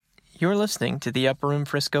You're listening to the Upper Room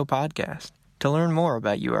Frisco podcast. To learn more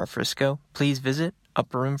about UR Frisco, please visit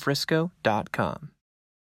upperroomfrisco.com.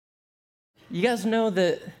 You guys know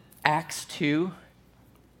that Acts 2,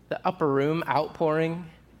 the upper room outpouring,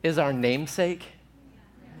 is our namesake?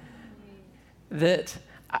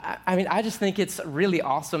 I just think it's really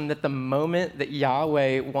awesome that the moment that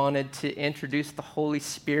Yahweh wanted to introduce the Holy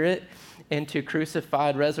Spirit into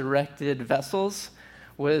crucified, resurrected vessels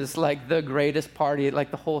was like the greatest party.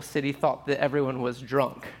 Like the whole city thought that everyone was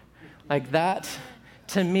drunk. Like that,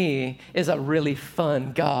 to me, is a really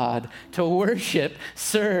fun God to worship,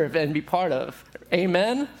 serve, and be part of.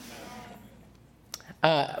 Amen?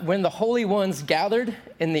 When the holy ones gathered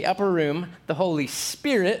in the upper room, the Holy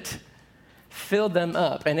Spirit filled them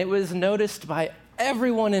up, and it was noticed by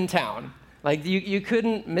everyone in town. Like you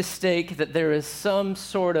couldn't mistake that there is some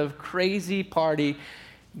sort of crazy party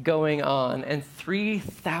going on, and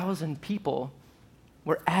 3,000 people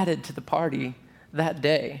were added to the party that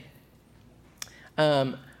day.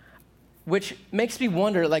 Which makes me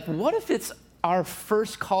wonder, like, what if it's our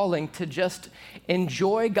first calling to just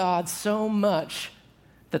enjoy God so much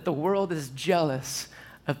that the world is jealous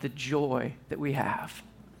of the joy that we have?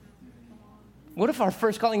 What if our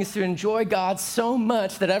first calling is to enjoy God so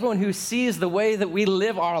much that everyone who sees the way that we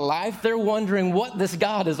live our life, they're wondering what this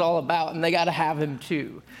God is all about, and they got to have him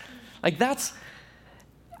too? Like that's,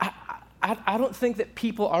 I don't think that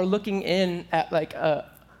people are looking in at like a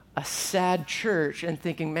sad church and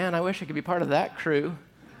thinking, man, I wish I could be part of that crew,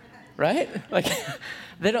 right? Like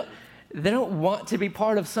they don't want to be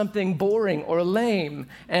part of something boring or lame.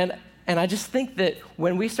 And I just think that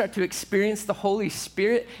when we start to experience the Holy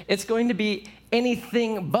Spirit, it's going to be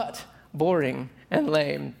anything but boring and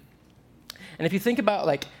lame. And if you think about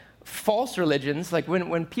like false religions, like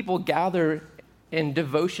when people gather in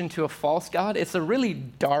devotion to a false god, it's a really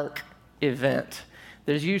dark event.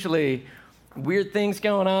 There's usually weird things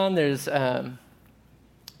going on. There's,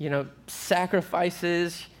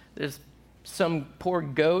 sacrifices. There's some poor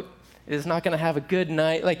goat is not going to have a good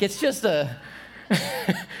night. Like it's just a...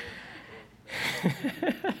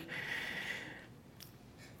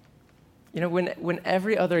 when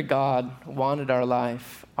every other god wanted our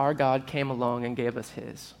life, our God came along and gave us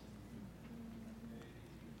his.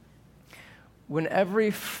 When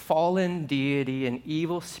every fallen deity and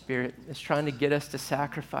evil spirit is trying to get us to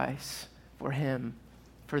sacrifice for him,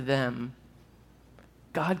 for them,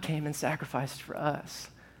 God came and sacrificed for us.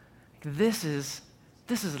 This is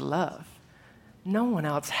love. No one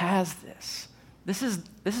else has this. This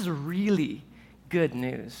is really good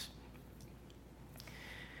news.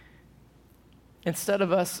 Instead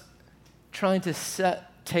of us trying to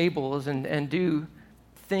set tables and do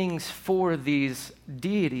things for these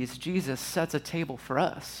deities, Jesus sets a table for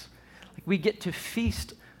us. Like we get to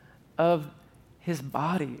feast of his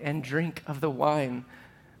body and drink of the wine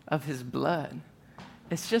of his blood.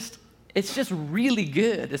 It's just really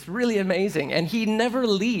good. It's really amazing. And he never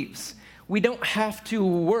leaves. We don't have to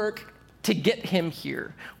work to get him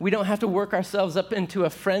here. We don't have to work ourselves up into a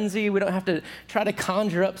frenzy. We don't have to try to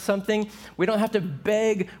conjure up something. We don't have to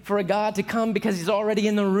beg for a God to come because he's already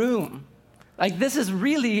in the room. Like, this is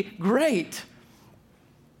really great.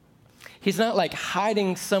 He's not like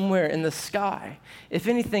hiding somewhere in the sky. If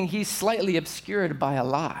anything, he's slightly obscured by a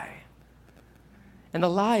lie. And the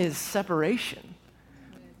lie is separation.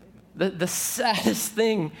 The saddest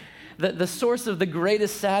thing, the source of the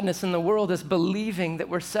greatest sadness in the world is believing that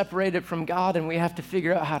we're separated from God and we have to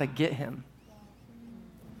figure out how to get him.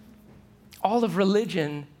 All of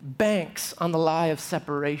religion banks on the lie of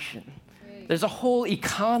separation. There's a whole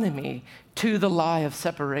economy to the lie of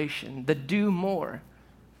separation, the do more.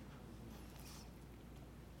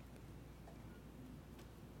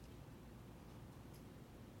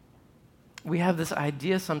 We have this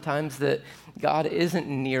idea sometimes that God isn't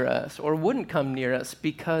near us or wouldn't come near us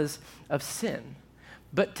because of sin.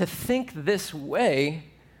 But to think this way,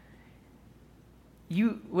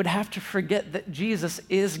 you would have to forget that Jesus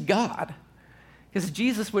is God. Because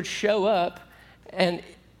Jesus would show up and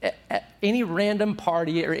at any random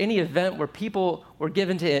party or any event where people were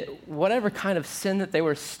given to whatever kind of sin that they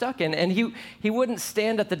were stuck in, and he wouldn't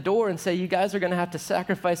stand at the door and say, you guys are going to have to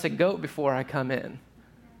sacrifice a goat before I come in.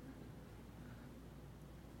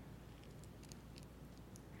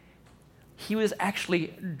 He was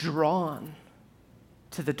actually drawn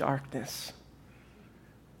to the darkness.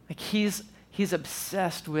 Like he's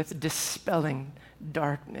obsessed with dispelling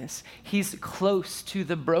darkness. He's close to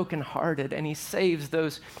the brokenhearted, and he saves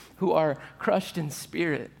those who are crushed in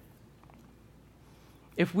spirit.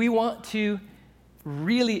 If we want to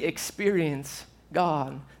really experience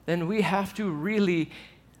God, then we have to really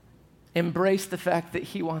embrace the fact that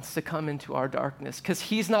he wants to come into our darkness, because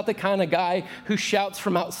he's not the kind of guy who shouts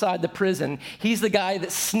from outside the prison. He's the guy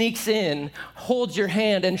that sneaks in, holds your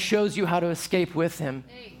hand, and shows you how to escape with him.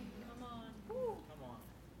 Hey, come on. Come on.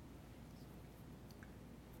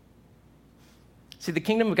 See, the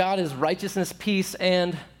kingdom of God is righteousness, peace,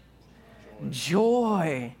 and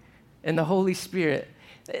joy in the Holy Spirit.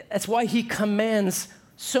 That's why he commands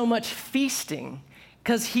so much feasting,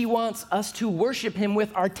 because he wants us to worship him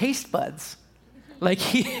with our taste buds. Like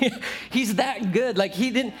he's that good. Like he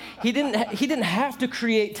didn't have to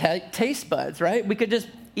create taste buds, right? We could just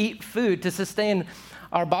eat food to sustain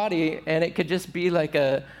our body, and it could just be like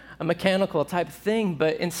a mechanical type thing.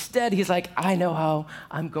 But instead, he's like, I know how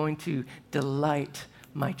I'm going to delight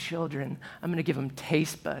my children. I'm going to give them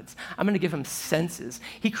taste buds. I'm going to give them senses.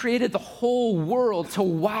 He created the whole world to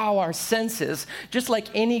wow our senses, just like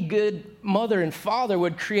any good mother and father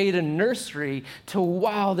would create a nursery to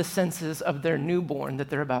wow the senses of their newborn that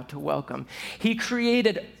they're about to welcome. He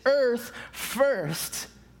created earth first.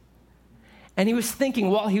 And he was thinking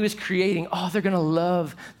while he was creating, oh, they're going to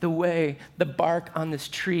love the way the bark on this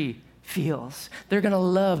tree feels. They're going to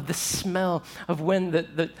love the smell of when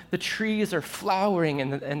the trees are flowering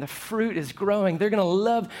and the fruit is growing. They're going to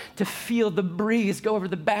love to feel the breeze go over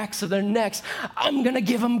the backs of their necks. I'm going to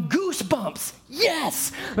give them goosebumps.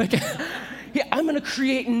 Yes! Yeah, I'm going to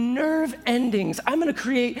create nerve endings. I'm going to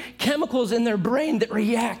create chemicals in their brain that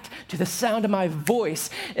react to the sound of my voice.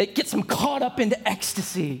 It gets them caught up into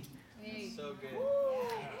ecstasy.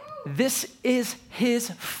 This is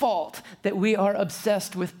his fault that we are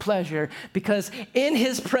obsessed with pleasure, because in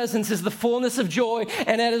his presence is the fullness of joy,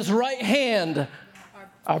 and at his right hand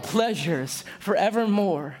are pleasures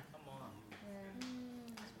forevermore.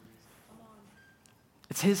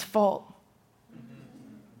 It's his fault.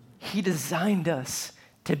 He designed us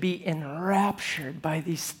to be enraptured by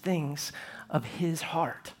these things of his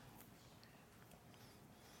heart.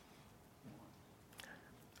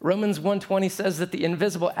 Romans 1:20 says that the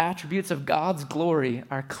invisible attributes of God's glory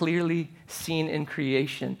are clearly seen in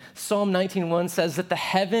creation. Psalm 19:1 says that the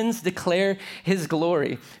heavens declare his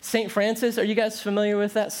glory. St. Francis, are you guys familiar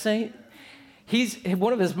with that saint?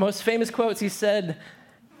 One of his most famous quotes, he said,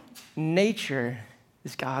 nature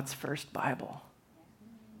is God's first Bible.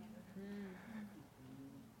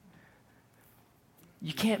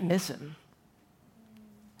 You can't miss him.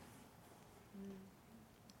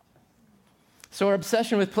 So our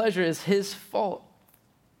obsession with pleasure is his fault.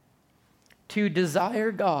 To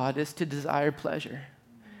desire God is to desire pleasure.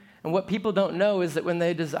 And what people don't know is that when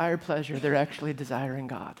they desire pleasure, they're actually desiring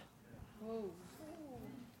God.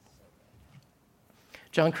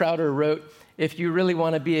 John Crowder wrote, if you really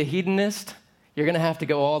want to be a hedonist, you're going to have to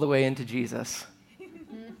go all the way into Jesus,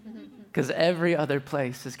 because every other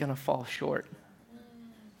place is going to fall short.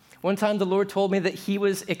 One time the Lord told me that he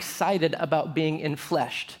was excited about being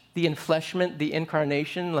enfleshed. The enfleshment, the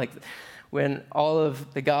incarnation, like when all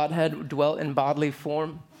of the Godhead dwelt in bodily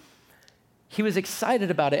form. He was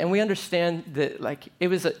excited about it, and we understand that like it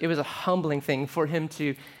was a humbling thing for him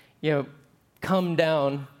to, come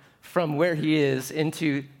down from where he is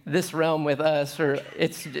into this realm with us, or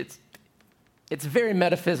it's very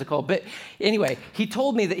metaphysical. But anyway, he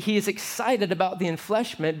told me that he is excited about the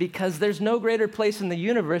enfleshment because there's no greater place in the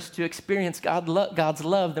universe to experience God's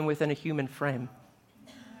love than within a human frame.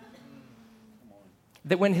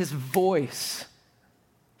 That when his voice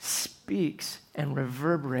speaks and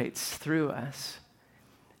reverberates through us,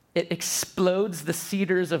 it explodes the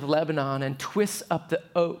cedars of Lebanon and twists up the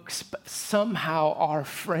oaks, but somehow our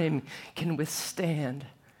frame can withstand.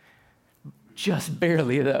 Just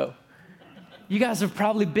barely, though. You guys have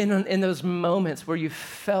probably been in those moments where you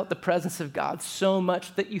felt the presence of God so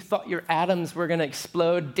much that you thought your atoms were going to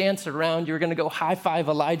explode, dance around, you were going to go high-five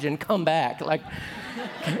Elijah and come back. Like...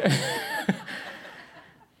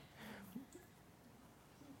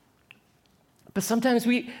 But sometimes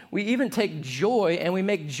we even take joy and we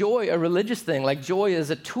make joy a religious thing, like joy is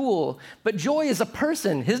a tool. But joy is a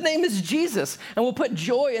person. His name is Jesus. And we'll put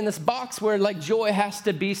joy in this box where like joy has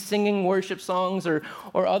to be singing worship songs or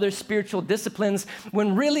other spiritual disciplines,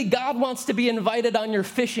 when really God wants to be invited on your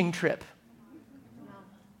fishing trip.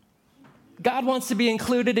 God wants to be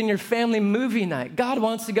included in your family movie night. God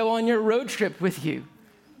wants to go on your road trip with you.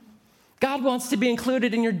 God wants to be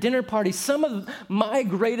included in your dinner party. Some of my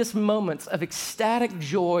greatest moments of ecstatic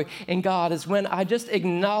joy in God is when I just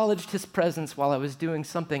acknowledged his presence while I was doing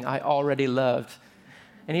something I already loved.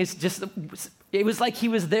 And it was like he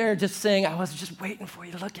was there just saying, I was just waiting for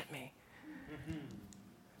you to look at me.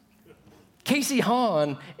 Casey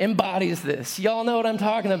Hahn embodies this. Y'all know what I'm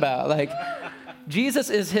talking about. Like, Jesus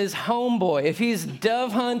is his homeboy. If he's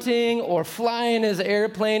dove hunting or flying his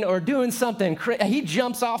airplane or doing something, he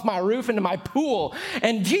jumps off my roof into my pool,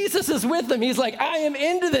 and Jesus is with him. He's like, I am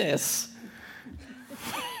into this.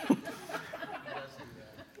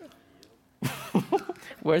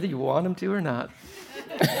 Whether you want him to or not.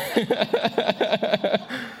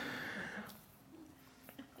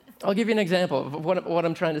 I'll give you an example of what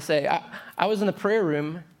I'm trying to say. I was in the prayer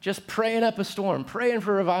room just praying up a storm, praying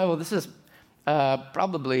for revival. This is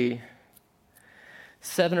probably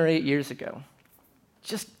 7 or 8 years ago.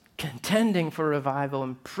 Just contending for revival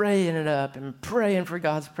and praying it up and praying for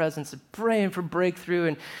God's presence and praying for breakthrough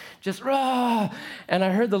and just, rah! And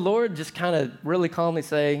I heard the Lord just kind of really calmly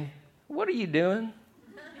say, what are you doing?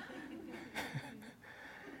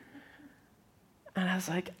 And I was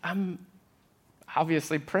like, I'm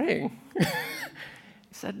obviously praying. He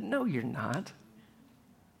said, no, you're not.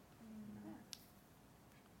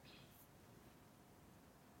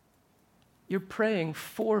 You're praying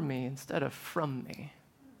for me instead of from me.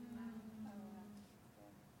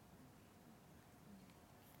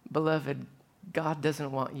 Beloved, God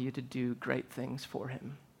doesn't want you to do great things for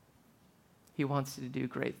him. He wants you to do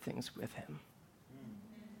great things with him.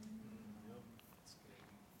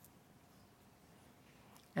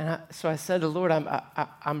 And so I said to the Lord,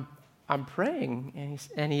 I'm praying.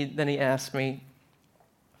 And then he asked me,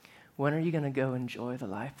 when are you going to go enjoy the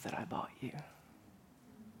life that I bought you? He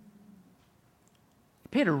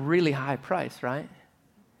paid a really high price, right?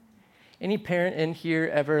 Any parent in here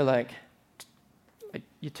ever like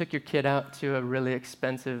you took your kid out to a really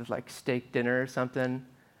expensive like steak dinner or something,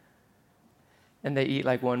 and they eat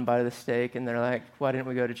like one bite of the steak, and they're like, why didn't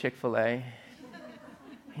we go to Chick-fil-A? And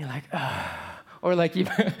you're like, oh. Or like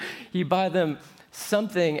you buy them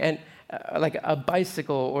something and like a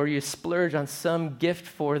bicycle, or you splurge on some gift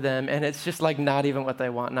for them, and it's just like not even what they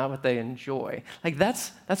want, not what they enjoy. Like that's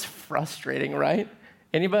frustrating, right?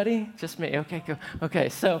 Anybody? Just me? Okay, cool. Okay,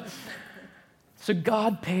 so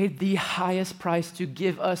God paid the highest price to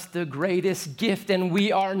give us the greatest gift, and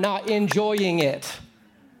we are not enjoying it.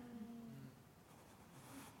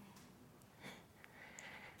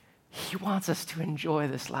 He wants us to enjoy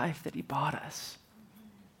this life that he bought us.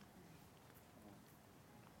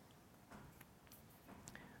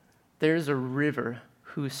 There's a river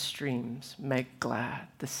whose streams make glad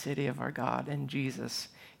the city of our God, and Jesus,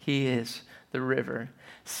 he is the river.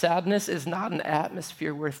 Sadness is not an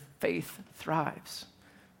atmosphere where faith thrives.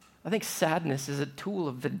 I think sadness is a tool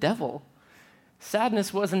of the devil.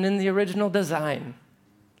 Sadness wasn't in the original design.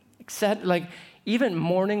 Even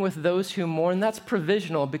mourning with those who mourn, that's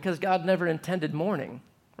provisional because God never intended mourning,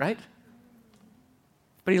 right?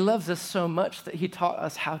 But he loves us so much that he taught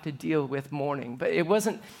us how to deal with mourning. But it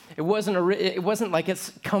wasn't like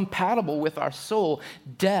it's compatible with our soul,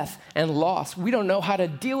 death and loss. We don't know how to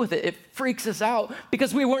deal with it. It freaks us out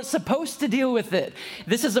because we weren't supposed to deal with it.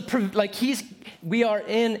 This is we are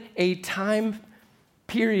in a time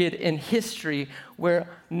period in history where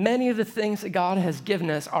many of the things that God has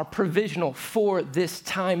given us are provisional for this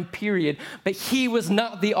time period, but he was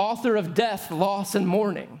not the author of death, loss, and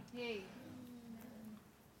mourning.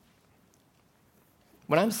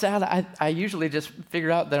 When I'm sad, I usually just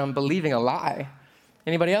figure out that I'm believing a lie.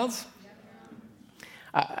 Anybody else?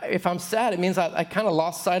 If I'm sad, it means I kind of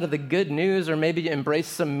lost sight of the good news, or maybe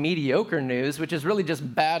embraced some mediocre news, which is really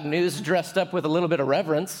just bad news dressed up with a little bit of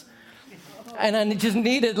reverence. And I just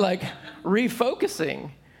needed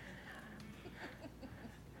refocusing.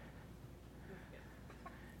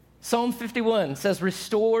 Psalm 51 says,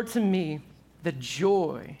 restore to me the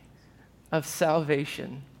joy of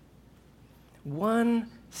salvation. 1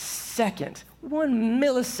 second, 1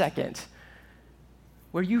 millisecond,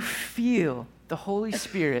 where you feel the Holy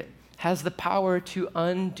Spirit has the power to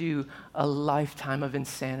undo a lifetime of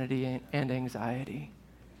insanity and anxiety.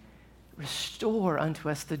 Restore unto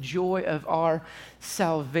us the joy of our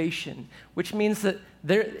salvation, which means that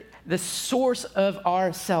the source of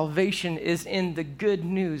our salvation is in the good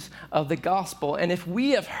news of the gospel. And if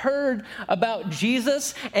we have heard about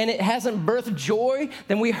Jesus and it hasn't birthed joy,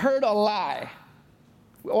 then we heard a lie,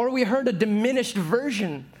 or we heard a diminished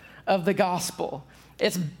version of the gospel.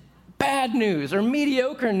 It's bad news or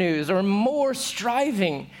mediocre news or more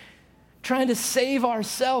striving, trying to save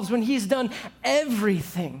ourselves when he's done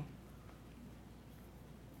everything.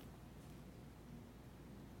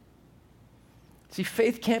 See,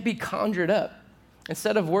 faith can't be conjured up.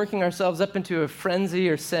 Instead of working ourselves up into a frenzy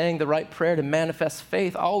or saying the right prayer to manifest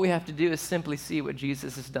faith, all we have to do is simply see what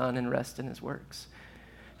Jesus has done and rest in his works.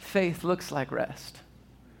 Faith looks like rest.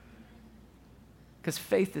 Because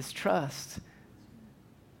faith is trust.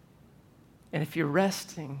 And if you're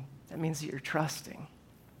resting, That means that you're trusting.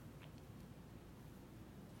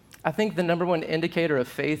 I think the number one indicator of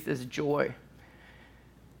faith is joy.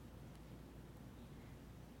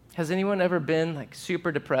 Has anyone ever been like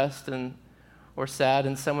super depressed or sad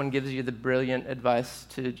and someone gives you the brilliant advice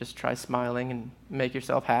to just try smiling and make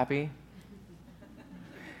yourself happy?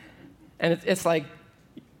 And it's like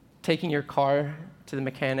taking your car to the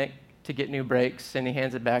mechanic to get new brakes, and he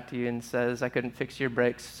hands it back to you and says, I couldn't fix your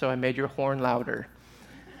brakes, so I made your horn louder.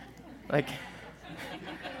 Like,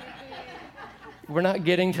 we're not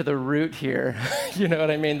getting to the root here. You know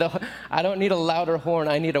what I mean? I don't need a louder horn.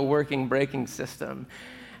 I need a working braking system.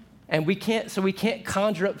 And we can't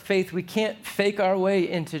conjure up faith. We can't fake our way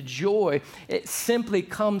into joy. It simply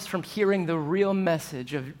comes from hearing the real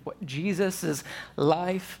message of what Jesus'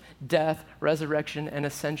 life, death, resurrection, and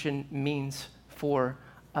ascension means for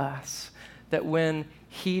us. That when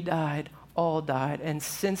he died, all died. And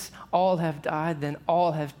since all have died, then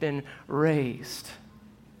all have been raised.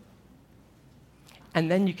 And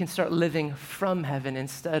then you can start living from heaven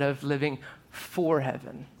instead of living for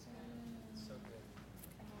heaven.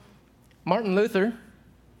 Martin Luther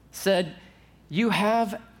said, you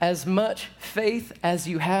have as much faith as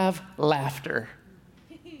you have laughter.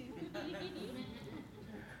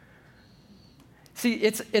 See,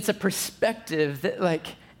 it's a perspective that like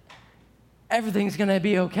everything's gonna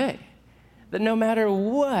be okay. That no matter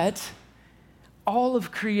what, all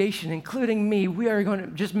of creation, including me, we are going to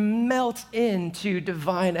just melt into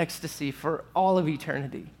divine ecstasy for all of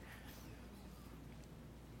eternity.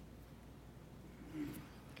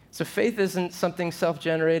 So faith isn't something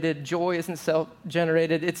self-generated. Joy isn't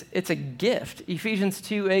self-generated. It's a gift. Ephesians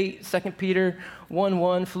 2:8, 2 Peter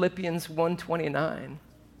 1:1, Philippians 1:29.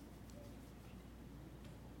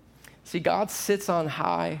 See, God sits on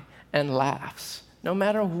high and laughs. No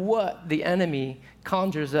matter what the enemy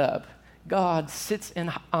conjures up, God sits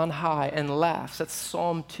on high and laughs. That's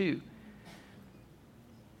Psalm 2.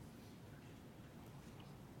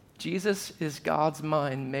 Jesus is God's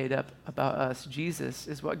mind made up about us. Jesus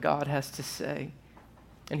is what God has to say,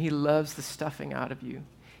 and he loves the stuffing out of you.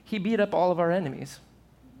 He beat up all of our enemies.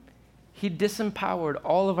 He disempowered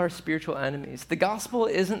all of our spiritual enemies. The gospel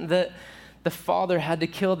isn't that the Father had to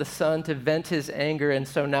kill the Son to vent his anger, and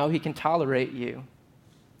so now he can tolerate you.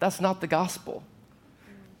 That's not the gospel.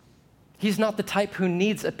 He's not the type who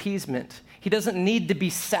needs appeasement. He doesn't need to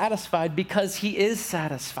be satisfied because he is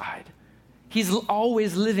satisfied. He's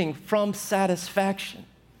always living from satisfaction.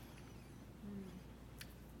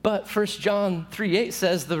 But 1 John 3:8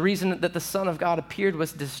 says the reason that the Son of God appeared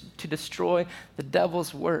was to destroy the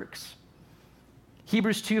devil's works.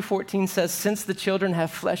 Hebrews 2:14 says, since the children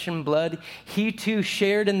have flesh and blood, he too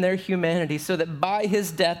shared in their humanity, so that by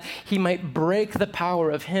his death he might break the power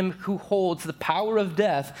of him who holds the power of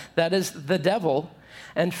death, that is the devil,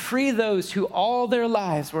 and free those who all their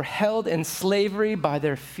lives were held in slavery by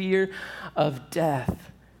their fear of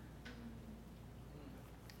death.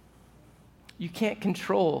 You can't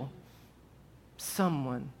control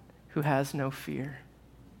someone who has no fear.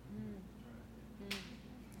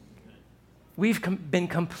 We've been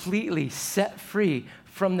completely set free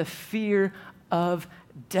from the fear of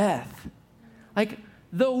death. Like,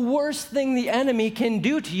 the worst thing the enemy can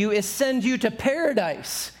do to you is send you to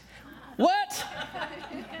paradise. What?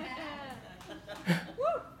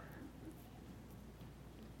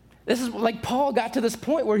 This is like Paul got to this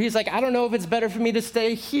point where he's like, I don't know if it's better for me to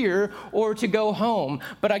stay here or to go home,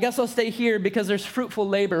 but I guess I'll stay here because there's fruitful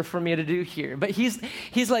labor for me to do here. But he's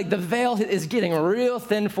like, the veil is getting real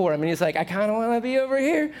thin for him, and he's like, I kind of want to be over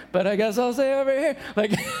here, but I guess I'll stay over here.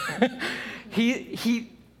 Like, he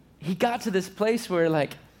got to this place where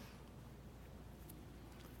like,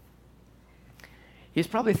 he's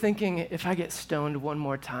probably thinking, if I get stoned one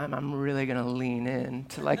more time, I'm really going to lean in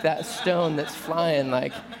to like that stone that's flying,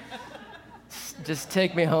 like, just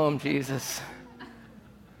take me home, Jesus.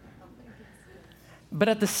 But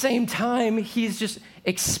at the same time, he's just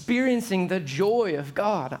experiencing the joy of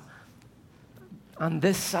God on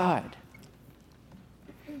this side.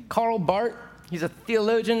 Karl Barth, he's a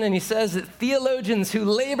theologian, and he says that theologians who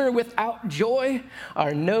labor without joy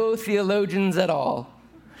are no theologians at all.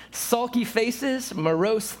 Sulky faces,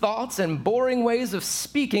 morose thoughts, and boring ways of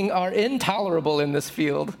speaking are intolerable in this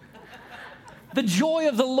field. The joy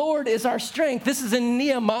of the Lord is our strength. This is in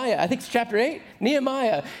Nehemiah. I think it's chapter 8.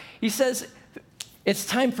 Nehemiah. He says, it's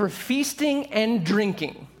time for feasting and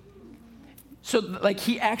drinking. So like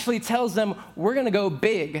he actually tells them, we're going to go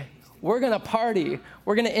big. We're going to party.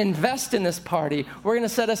 We're going to invest in this party. We're going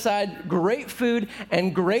to set aside great food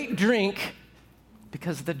and great drink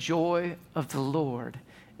because the joy of the Lord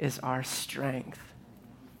is our strength.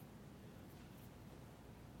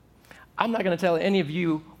 I'm not going to tell any of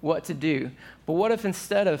you what to do. But what if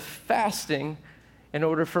instead of fasting in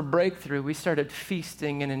order for breakthrough, we started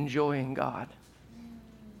feasting and enjoying God?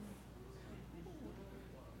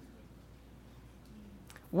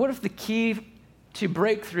 What if the key to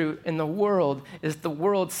breakthrough in the world is the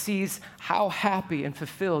world sees how happy and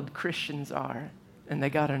fulfilled Christians are, and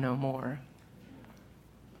they got to know more?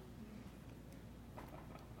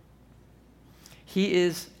 He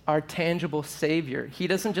is our tangible Savior. He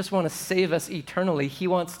doesn't just want to save us eternally. He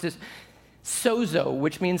wants to sozo,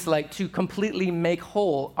 which means like to completely make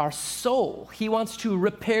whole our soul. He wants to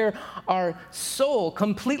repair our soul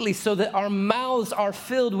completely so that our mouths are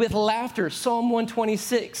filled with laughter. Psalm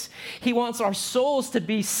 126. He wants our souls to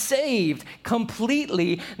be saved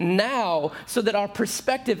completely now so that our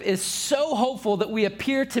perspective is so hopeful that we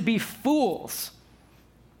appear to be fools.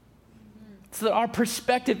 So that our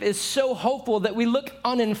perspective is so hopeful that we look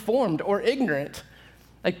uninformed or ignorant.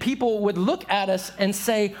 Like people would look at us and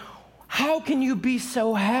say, how can you be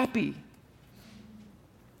so happy?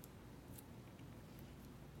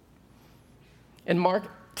 In Mark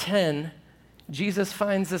 10, Jesus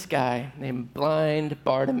finds this guy named blind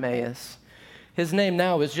Bartimaeus. His name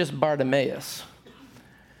now is just Bartimaeus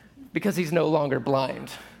because he's no longer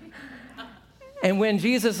blind. And when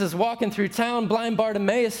Jesus is walking through town, blind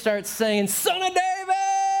Bartimaeus starts saying, "Son of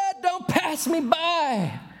David, don't pass me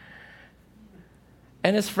by."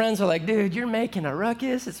 And his friends are like, "Dude, you're making a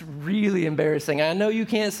ruckus. It's really embarrassing. I know you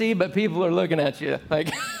can't see, but people are looking at you." Like,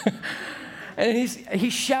 and he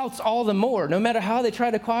shouts all the more, no matter how they try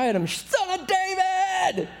to quiet him, "Son of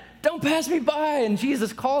David, don't pass me by." And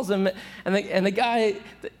Jesus calls him, and the guy,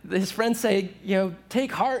 his friends say,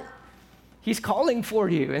 "Take heart. He's calling for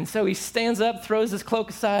you." And so he stands up, throws his cloak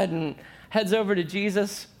aside, and heads over to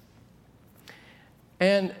Jesus.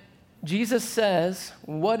 And Jesus says,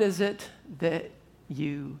 "What is it that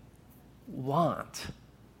you want?"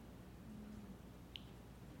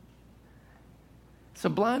 So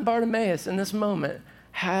blind Bartimaeus in this moment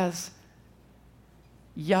has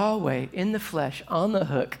Yahweh in the flesh on the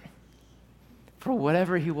hook for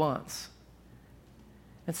whatever he wants.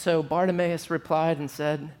 And so Bartimaeus replied and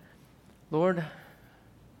said, "Lord,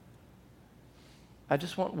 I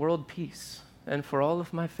just want world peace and for all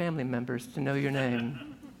of my family members to know your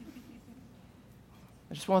name.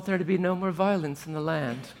 I just want there to be no more violence in the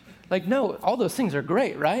land." Like, no, all those things are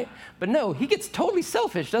great, right? But no, he gets totally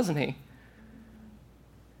selfish, doesn't he?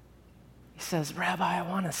 He says, "Rabbi, I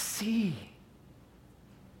want to see."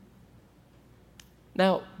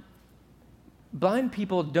 Now, blind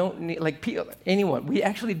people don't need, anyone, we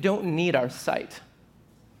actually don't need our sight.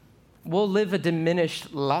 We'll live a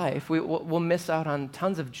diminished life. We'll miss out on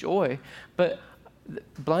tons of joy. But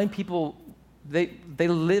blind people, they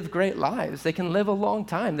live great lives. They can live a long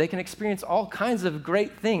time. They can experience all kinds of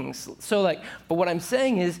great things. So but what I'm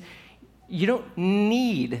saying is, you don't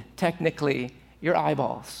need, technically, your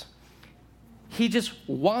eyeballs. He just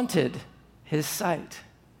wanted his sight.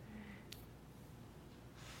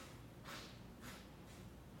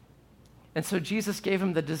 And so Jesus gave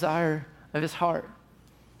him the desire of his heart.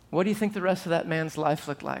 What do you think the rest of that man's life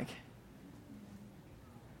looked like?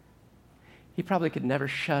 He probably could never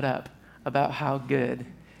shut up about how good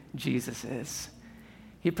Jesus is.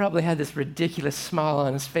 He probably had this ridiculous smile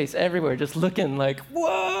on his face everywhere, just looking like,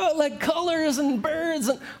 whoa, like colors and birds.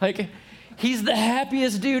 And he's the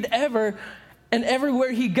happiest dude ever. And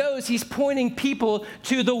everywhere he goes, he's pointing people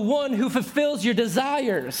to the one who fulfills your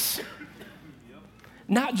desires,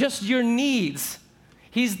 not just your needs.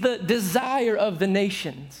 He's the desire of the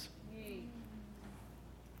nations.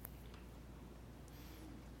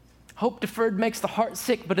 Hope deferred makes the heart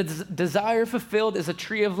sick, but a desire fulfilled is a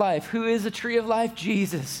tree of life. Who is a tree of life?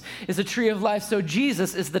 Jesus is a tree of life. So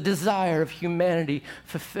Jesus is the desire of humanity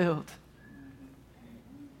fulfilled.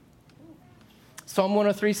 Psalm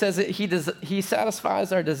 103 says that he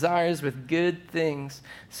satisfies our desires with good things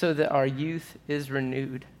so that our youth is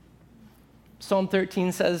renewed. Psalm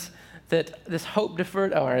 13 says that this hope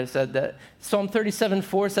deferred, I said that. Psalm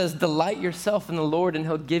 37:4 says, "Delight yourself in the Lord and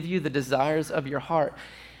he'll give you the desires of your heart."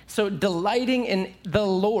 So delighting in the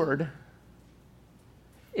Lord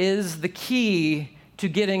is the key to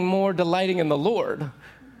getting more delighting in the Lord.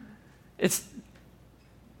 It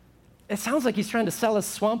sounds like he's trying to sell us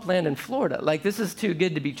swampland in Florida. Like, this is too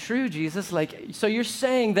good to be true, Jesus. So you're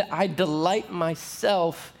saying that I delight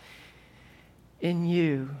myself in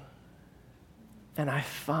you, and I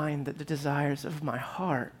find that the desires of my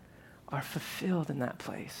heart are fulfilled in that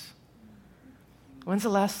place. When's the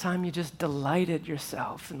last time you just delighted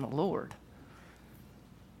yourself in the Lord?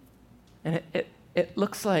 And it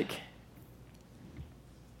looks like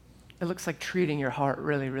it looks like treating your heart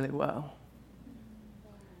really, really well.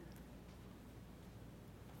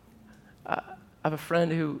 I have a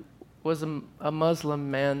friend who was a Muslim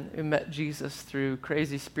man who met Jesus through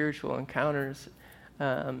crazy spiritual encounters.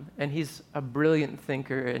 And he's a brilliant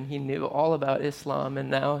thinker, and he knew all about Islam, and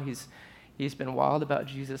now he's been wild about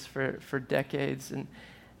Jesus for decades.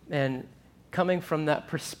 And coming from that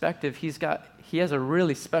perspective, he has a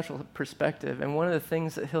really special perspective. And one of the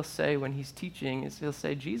things that he'll say when he's teaching is he'll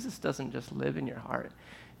say, Jesus doesn't just live in your heart.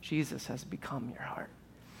 Jesus has become your heart.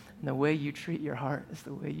 And the way you treat your heart is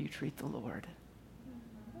the way you treat the Lord.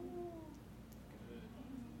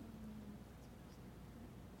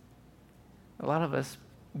 A lot of us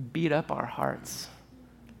beat up our hearts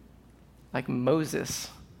like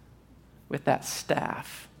Moses with that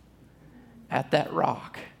staff at that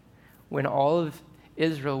rock. When all of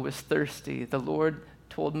Israel was thirsty, the Lord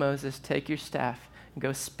told Moses, take your staff and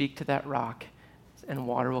go speak to that rock, and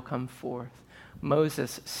water will come forth.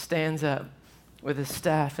 Moses stands up with his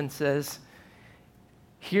staff and says,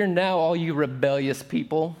 hear now, all you rebellious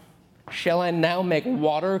people. Shall I now make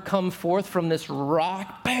water come forth from this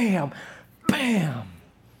rock? Bam! Bam!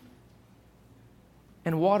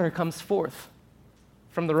 And water comes forth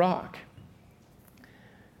from the rock.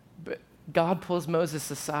 But God pulls Moses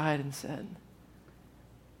aside and said,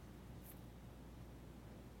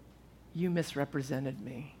 you misrepresented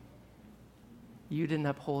me. You didn't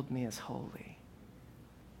uphold me as holy.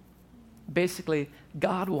 Basically,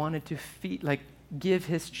 God wanted to give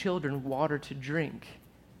his children water to drink.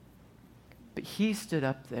 But he stood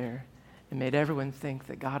up there and made everyone think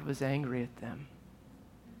that God was angry at them.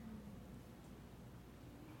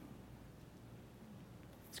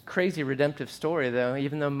 It's a crazy redemptive story, though,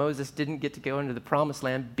 even though Moses didn't get to go into the promised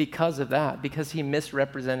land because of that, because he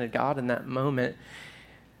misrepresented God in that moment.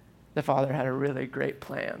 The Father had a really great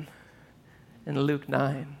plan. In Luke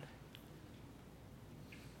 9,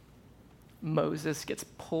 Moses gets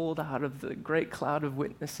pulled out of the great cloud of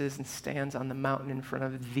witnesses and stands on the mountain in front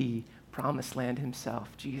of the promised land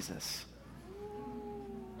himself, Jesus.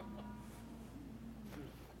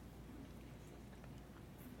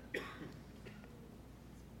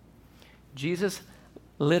 Jesus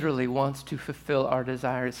literally wants to fulfill our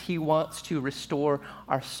desires. He wants to restore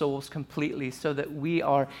our souls completely so that we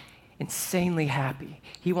are insanely happy.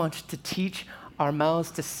 He wants to teach our mouths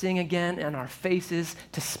to sing again and our faces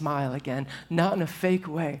to smile again, not in a fake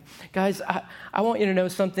way. Guys, I want you to know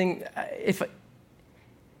something.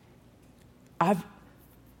 I'm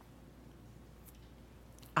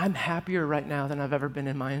happier right now than I've ever been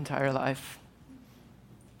in my entire life.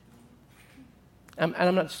 And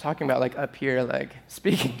I'm not just talking about like up here, like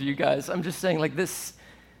speaking to you guys. I'm just saying like this,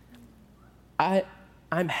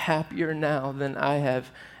 I'm happier now than I have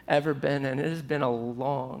ever been, and it has been a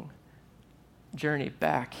long journey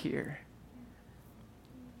back here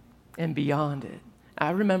and beyond it.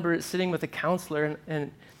 I remember sitting with a counselor,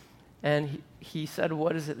 and he said,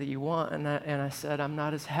 what is it that you want? And I said, I'm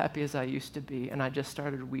not as happy as I used to be, and I just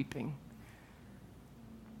started weeping.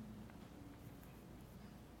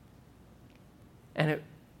 And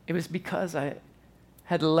it was because I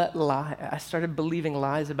had I started believing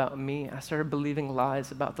lies about me. I started believing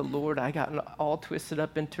lies about the Lord. I got all twisted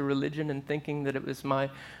up into religion and thinking that it was my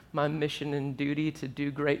mission and duty to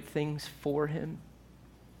do great things for him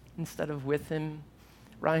instead of with him.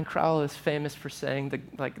 Ryan Crowell is famous for saying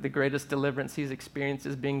the greatest deliverance he's experienced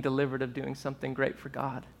is being delivered of doing something great for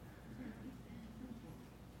God.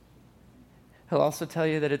 He'll also tell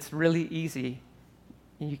you that it's really easy.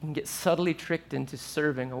 You can get subtly tricked into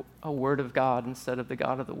serving a word of God instead of the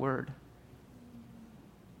God of the word.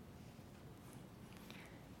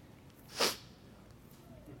 Have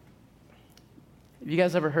you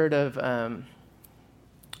guys ever heard of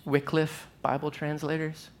Wycliffe Bible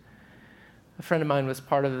translators? A friend of mine was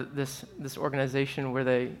part of this organization where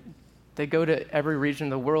they go to every region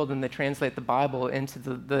of the world and they translate the Bible into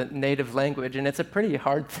the native language. And it's a pretty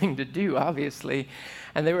hard thing to do, obviously.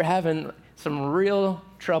 And they were having some real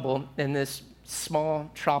trouble in this small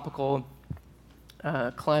tropical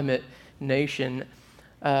climate nation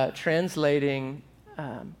translating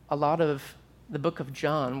a lot of the book of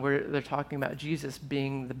John, where they're talking about Jesus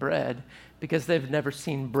being the bread, because they've never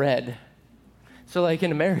seen bread. So like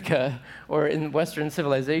in America or in Western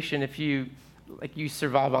civilization, if you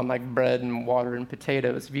survive on like bread and water and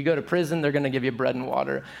potatoes. If you go to prison, they're going to give you bread and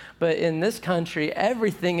water. But in this country,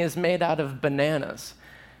 everything is made out of bananas.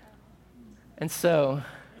 And so,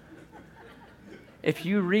 if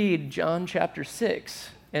you read John chapter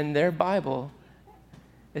 6 in their Bible,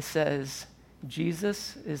 it says,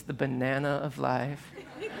 Jesus is the banana of life.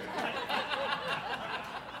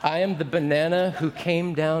 I am the banana who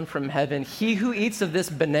came down from heaven. He who eats of this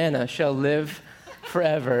banana shall live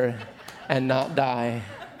forever and not die.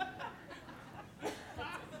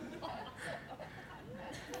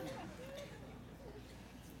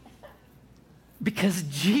 Because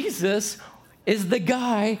Jesus is the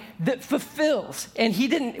guy that fulfills. And we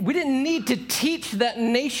didn't need to teach that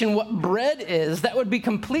nation what bread is. That would be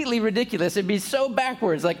completely ridiculous. It'd be so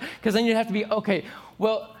backwards. Because then you'd have to be, okay,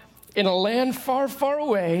 well, in a land far, far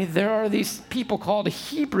away, there are these people called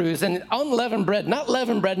Hebrews and unleavened bread, not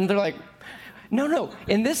leavened bread. And they're like, no.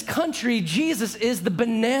 In this country, Jesus is the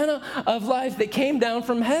banana of life that came down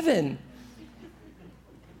from heaven.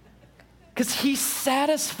 Because he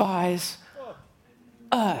satisfies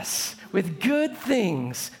us with good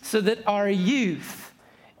things so that our youth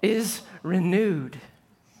is renewed.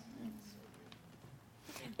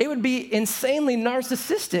 It would be insanely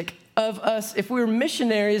narcissistic of us if we were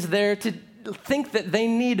missionaries there to think that they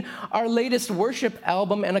need our latest worship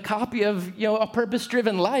album and a copy of, A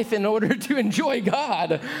Purpose-Driven Life in order to enjoy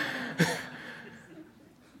God.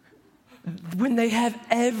 When they have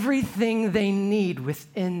everything they need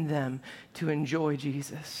within them to enjoy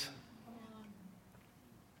Jesus.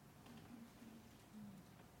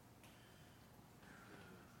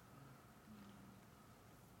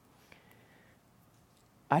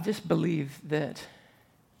 I just believe that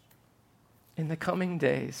in the coming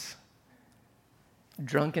days,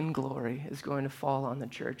 drunken glory is going to fall on the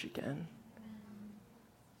church again.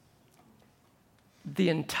 The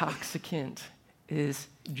intoxicant is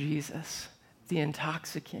Jesus. The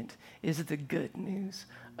intoxicant is the good news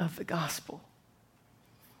of the gospel.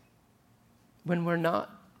 When we're not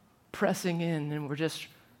pressing in and we're just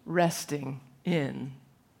resting in,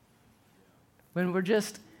 when we're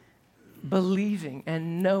just believing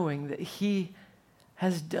and knowing that he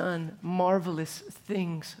has done marvelous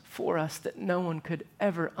things for us that no one could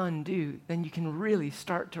ever undo, then you can really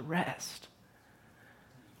start to rest.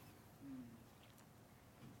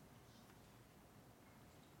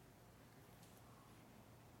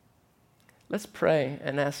 Let's pray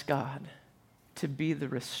and ask God to be the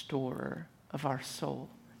restorer of our soul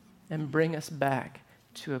and bring us back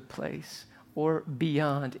to a place or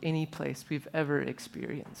beyond any place we've ever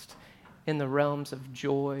experienced in the realms of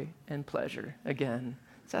joy and pleasure again.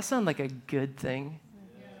 Does that sound like a good thing?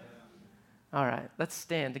 Yeah. All right, let's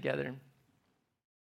stand together.